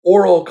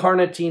Oral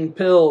carnitine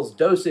pills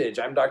dosage.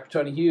 I'm Dr.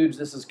 Tony Hughes.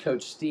 This is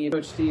Coach Steve.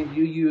 Coach Steve,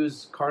 you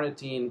use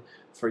carnitine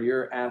for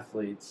your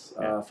athletes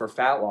for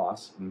fat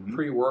loss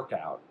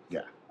pre-workout.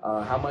 Yeah.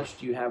 How much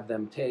do you have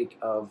them take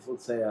of,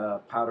 let's say,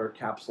 a powder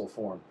capsule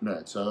form?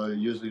 Right. So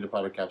usually the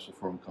powder capsule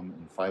form come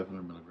in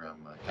 500 milligram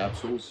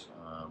capsules.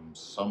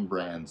 Some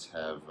brands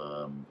have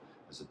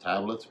as a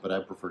tablet, but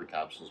I prefer the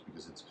capsules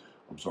because it's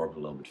absorbed a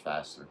little bit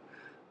faster.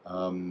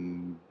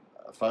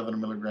 500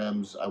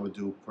 milligrams I would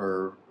do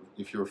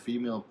if you're a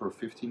female, per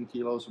 15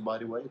 kilos of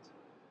body weight.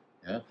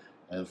 Yeah.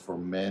 And for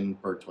men,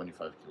 per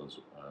 25 kilos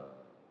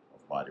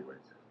of body weight.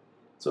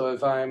 So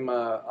if I'm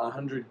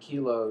 100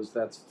 kilos,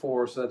 that's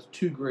 4, so that's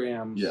 2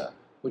 grams. Yeah.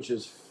 Which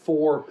is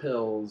 4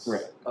 pills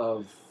Right.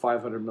 of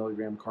 500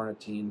 milligram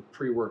carnitine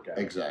pre-workout.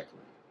 Exactly.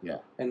 Yeah.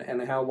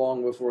 And how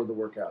long before the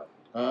workout?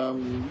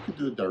 You could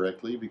do it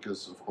directly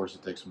because, of course,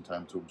 it takes some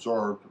time to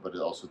absorb, but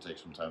it also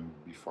takes some time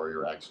before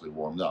you're actually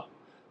warmed up.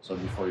 So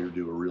before you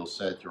do a real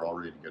set, you're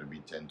already going to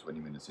be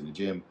 10-20 minutes in the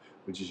gym,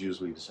 which is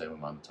usually the same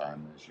amount of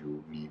time as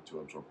you need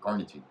to absorb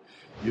carnitine.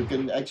 You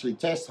can actually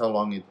test how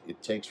long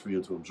it takes for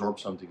you to absorb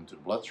something into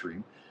the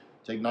bloodstream.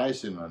 Take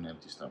niacin on an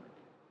empty stomach.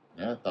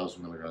 Yeah,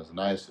 1,000 milligrams of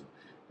niacin.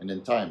 And then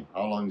time.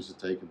 How long does it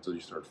take until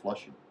you start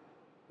flushing?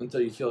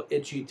 Until you feel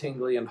itchy,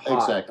 tingly, and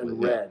hot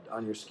and red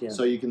on your skin.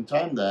 So you can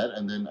time that,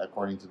 and then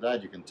according to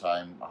that, you can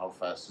time how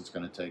fast it's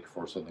going to take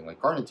for something like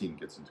carnitine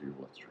gets into your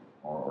bloodstream,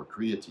 or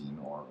creatine,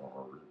 or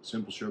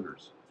simple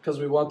sugars. Because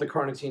we want the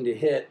carnitine to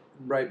hit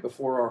right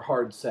before our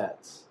hard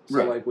sets.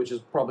 So Right. which is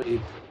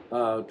probably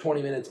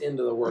 20 minutes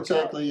into the workout.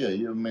 Exactly,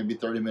 yeah. Maybe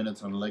 30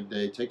 minutes on a leg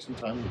day. Take some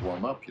time to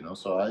warm up,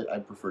 So I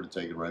prefer to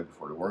take it right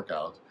before the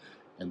workout.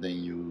 And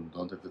then you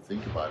don't have to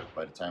think about it.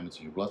 By the time it's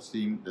in your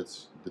bloodstream,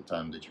 that's the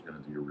time that you're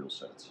going to do your real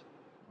sets.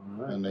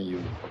 All right. And then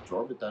you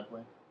absorb it that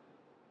way.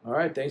 All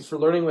right. Thanks for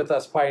learning with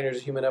us, Pioneers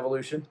of Human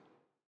Evolution.